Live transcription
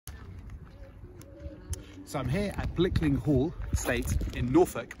So I'm here at Blickling Hall Estate in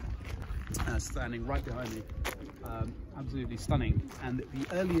Norfolk, standing right behind me. Absolutely stunning. And the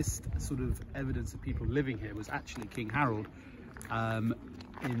earliest sort of evidence of people living here was actually King Harold well,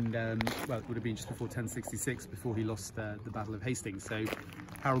 it would have been just before 1066, before he lost the Battle of Hastings. So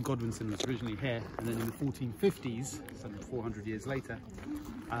Harold Godwinson was originally here, and then in the 1450s, some 400 years later,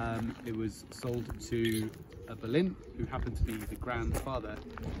 it was sold to Boleyn, who happened to be the grandfather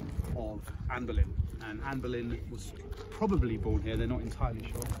of Anne Boleyn. And Anne Boleyn was probably born here, they're not entirely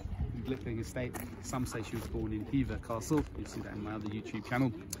sure, in Blickling Estate. Some say she was born in Hever Castle, you'll see that in my other YouTube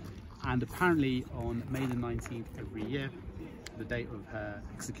channel. And apparently on May the 19th every year, the date of her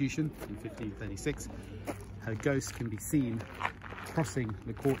execution in 1536, her ghost can be seen crossing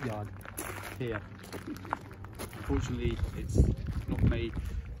the courtyard here. Unfortunately, it's not May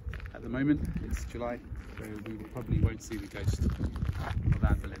at the moment, it's July, so we probably won't see the ghost of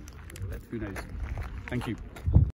Anne Boleyn, but who knows. Thank you.